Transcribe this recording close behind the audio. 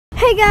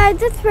Hey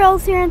guys, it's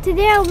Rose here, and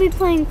today I'll be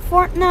playing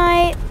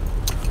Fortnite.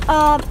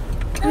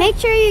 Make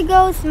sure you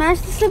go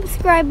smash the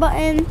subscribe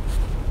button.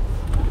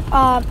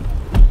 Turn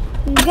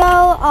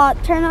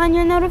on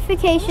your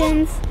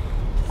notifications.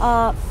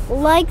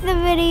 Like the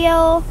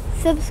video,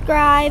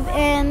 subscribe,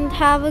 and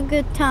have a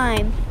good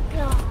time.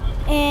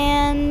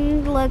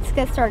 And let's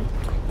get started.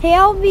 Today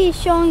I'll be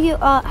showing you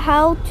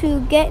how to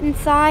get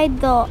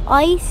inside the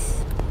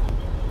ice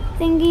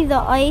thingy, the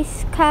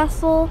ice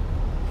castle.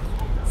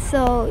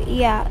 So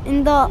yeah,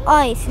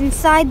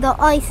 inside the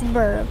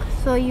iceberg.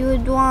 So you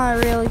would want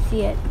to really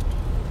see it.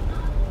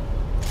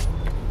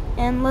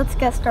 And let's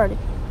get started.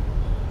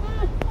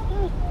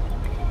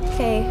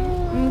 Okay,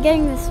 I'm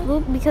getting this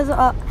loop because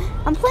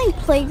I'm playing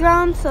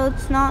playground, so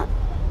it's not,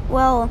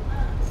 well,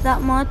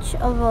 that much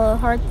of a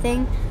hard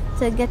thing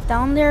to get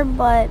down there,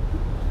 but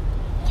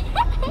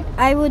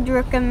I would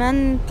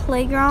recommend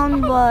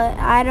playground, but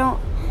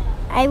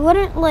I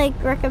wouldn't like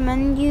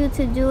recommend you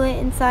to do it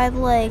inside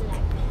like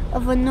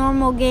of a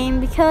normal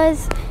game,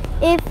 because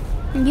if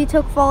you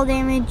took fall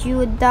damage you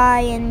would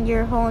die and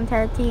your whole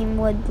entire team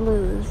would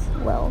lose.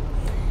 Well,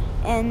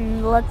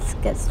 and let's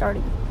get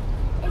started.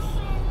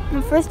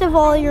 And first of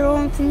all, you're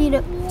going to need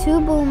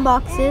 2 boom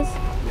boxes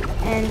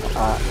and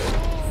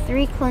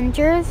 3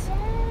 clingers,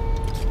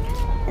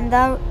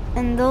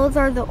 and those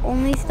are the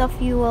only stuff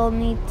you will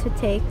need to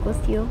take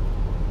with you.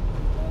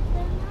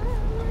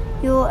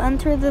 You will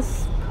enter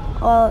this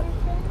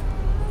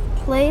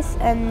place,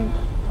 and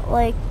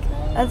like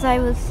as I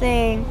was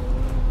saying,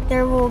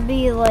 there will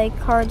be like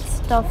hard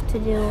stuff to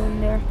do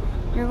in there.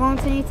 You're going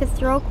to need to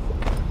throw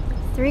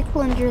 3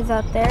 clingers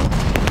out there.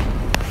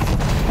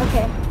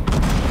 Okay,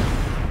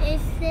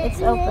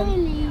 it's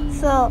open.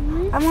 So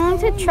I'm going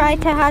to try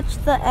to hatch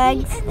the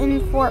eggs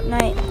in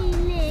Fortnite.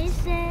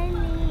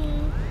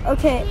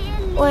 Okay,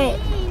 wait,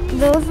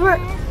 those were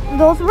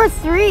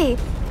 3.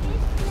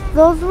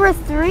 Those were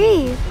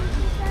 3.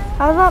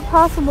 How's that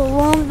possible?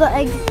 One of the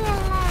eggs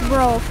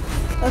broke.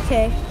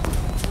 Okay.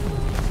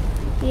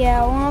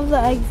 Yeah, one of the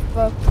eggs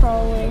broke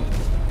probably.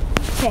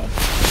 Okay.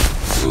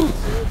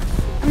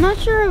 I'm not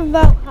sure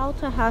about how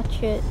to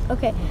hatch it.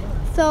 Okay,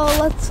 so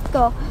let's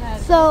go.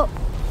 So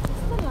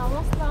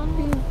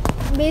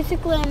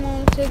basically I'm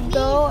going to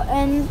go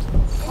and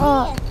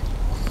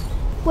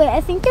wait,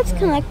 I think it's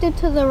connected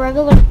to the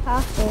regular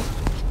castle.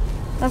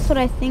 That's what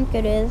I think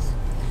it is.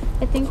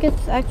 I think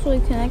it's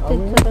actually connected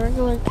to the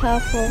regular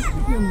castle.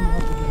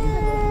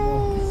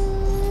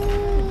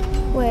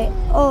 Wait,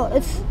 oh,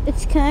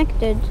 it's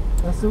connected.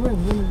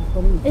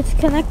 It's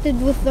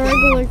connected with the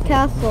regular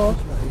castle.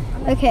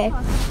 Okay,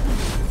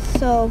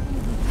 so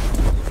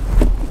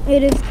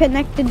it is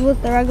connected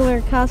with the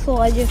regular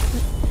castle. I just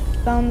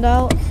found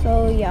out,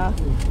 so yeah.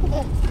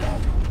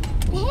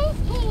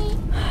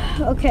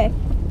 Okay,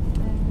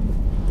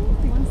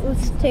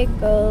 let's take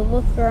a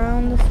look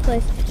around this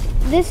place.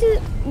 This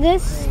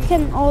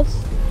can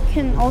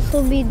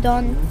also be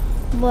done,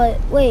 but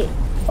wait.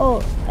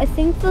 Oh, I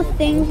think the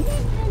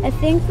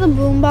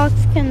boombox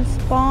can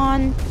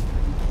spawn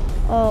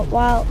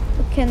while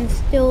it can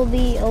still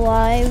be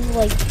alive,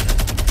 like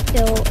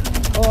still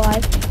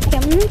alive. Okay,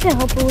 I'm going to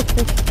help her with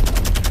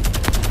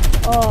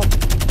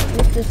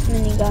this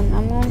minigun.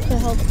 I'm going to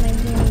help my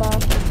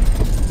boombox.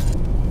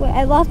 Wait,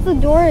 I lost the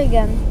door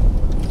again.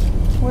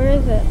 Where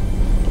is it?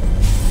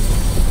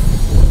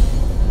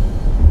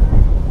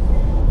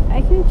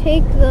 I can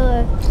take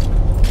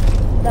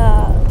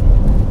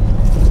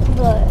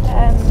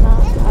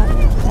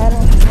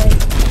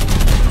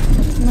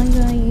I'm not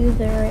gonna use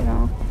it right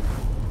now.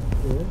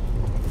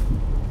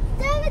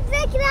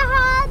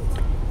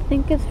 I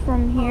think it's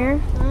from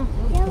here. I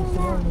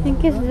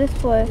think it's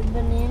this way.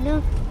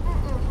 Banana?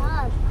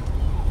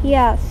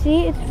 Yeah,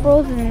 see, it's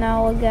frozen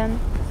now again.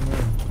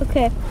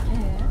 Okay.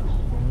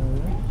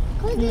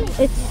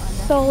 It's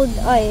solid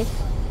ice.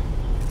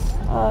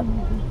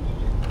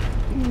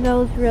 That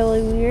was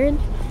really weird.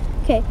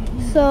 Okay,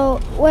 so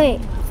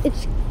wait,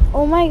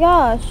 oh my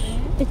gosh,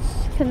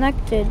 it's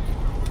connected.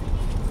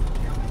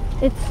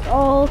 It's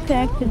all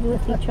connected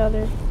with each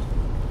other.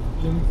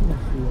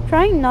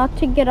 Trying not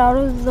to get out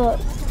of the,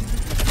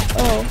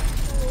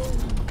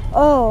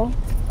 oh.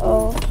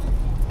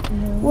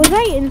 Was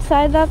I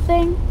inside that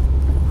thing?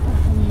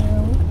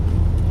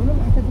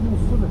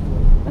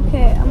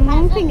 Okay, I'm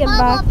going to get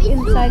back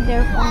inside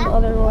there from the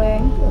other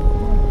way.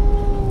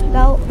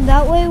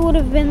 That way would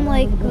have been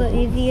like the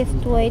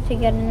easiest way to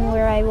get in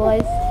where I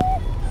was.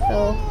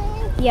 So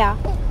yeah.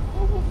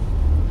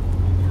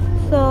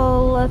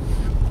 So let's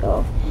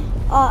go.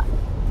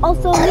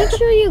 Also make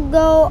sure you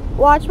go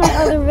watch my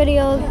other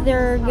videos.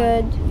 They're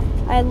good.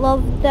 I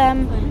love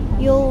them.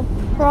 You'll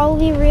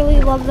probably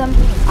really love them.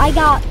 I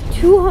got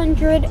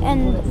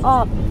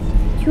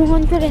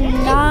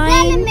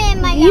 209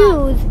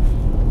 views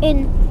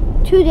in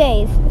 2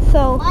 days.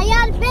 So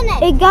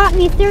it got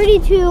me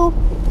 32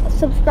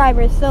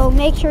 subscribers, so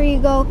make sure you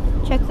go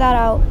check that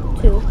out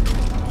too.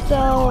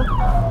 So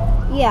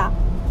yeah.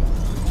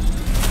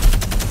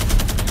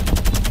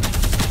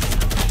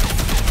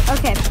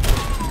 Okay,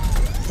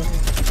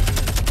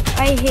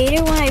 I hate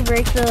it when I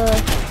break the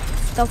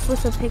stuff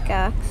with a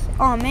pickaxe.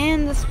 Oh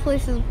man, this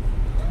place is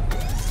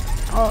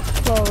all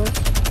closed.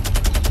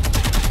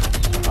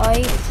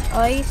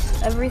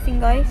 Ice,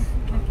 everything ice.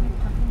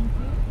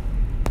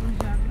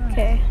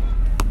 Okay.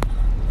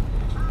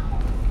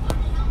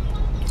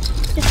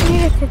 Just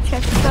needed to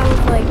check if I was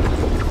like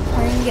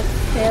playing it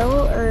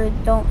fill or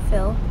don't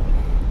fill.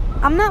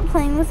 I'm not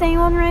playing with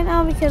anyone right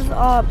now because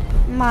I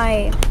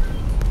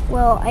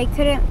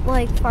couldn't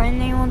like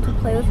find anyone to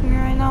play with me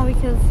right now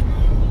because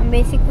I'm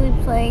basically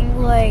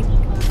playing like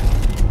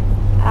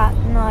at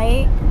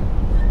night.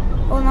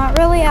 Well, not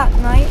really at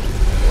night,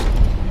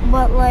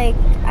 but like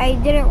I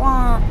didn't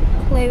want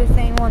to play with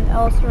anyone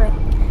else right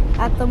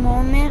at the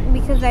moment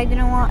because I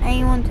didn't want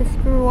anyone to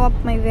screw up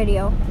my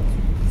video.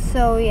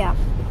 So yeah.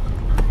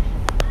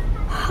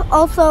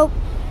 Also,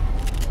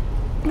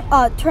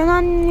 turn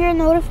on your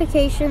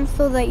notifications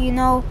so that you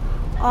know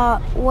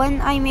when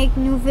I make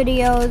new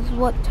videos,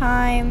 what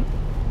time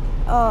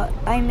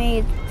I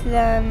made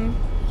them,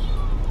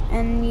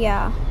 and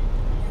yeah.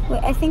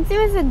 Wait, I think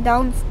there's a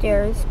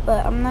downstairs,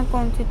 but I'm not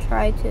going to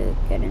try to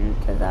get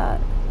into that.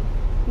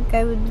 I think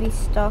I would be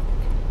stuck.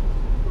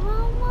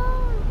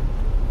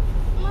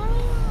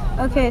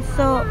 Okay,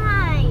 so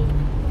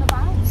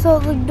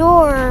the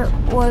door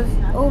was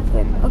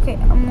open. Okay,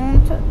 I'm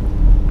going to.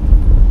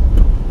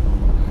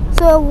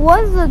 So it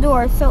was the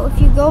door. So if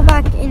you go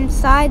back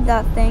inside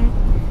that thing,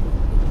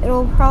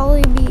 it'll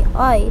probably be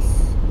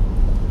ice.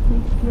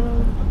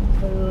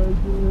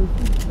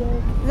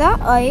 Is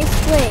that ice?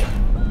 Wait,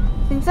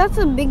 I think that's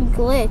a big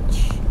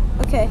glitch.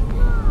 Okay,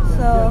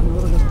 so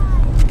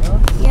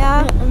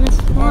yeah,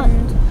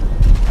 and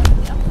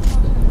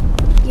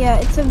yeah,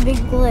 it's a big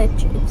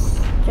glitch. It's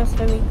just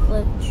a big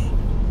glitch.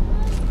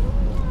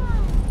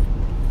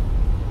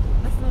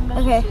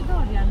 Okay.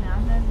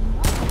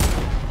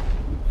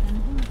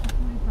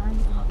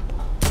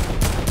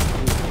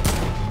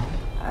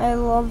 I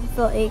love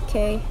the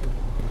AK.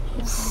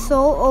 It's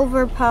so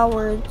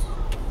overpowered.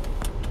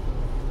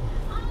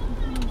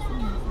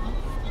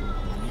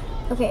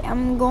 Okay,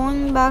 I'm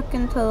going back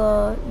into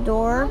the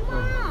door.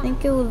 I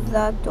think it was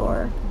that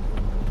door.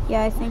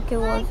 Yeah, I think it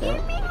was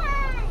it.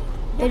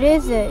 It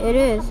is it. It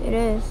is. It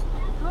is.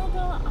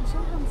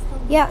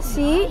 Yeah,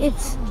 see?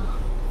 It's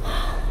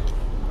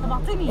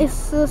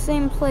the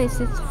same place.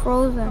 It's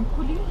frozen.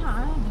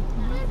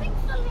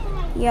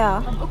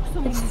 Yeah,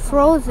 it's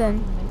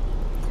frozen.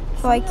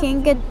 So I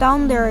can't get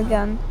down there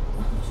again.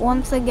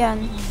 Once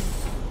again.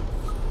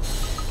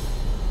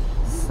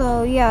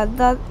 So yeah,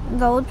 that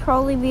would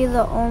probably be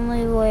the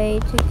only way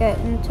to get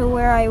into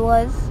where I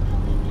was.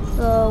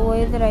 The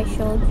way that I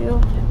showed you.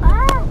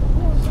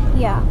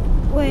 Yeah.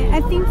 Wait,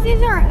 I think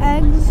these are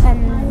eggs.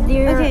 And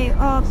they're okay.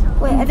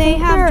 Wait, I they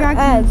think have they're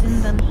dragons eggs.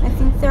 in them. I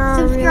think there are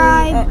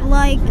Subscribe, really,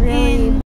 like, really and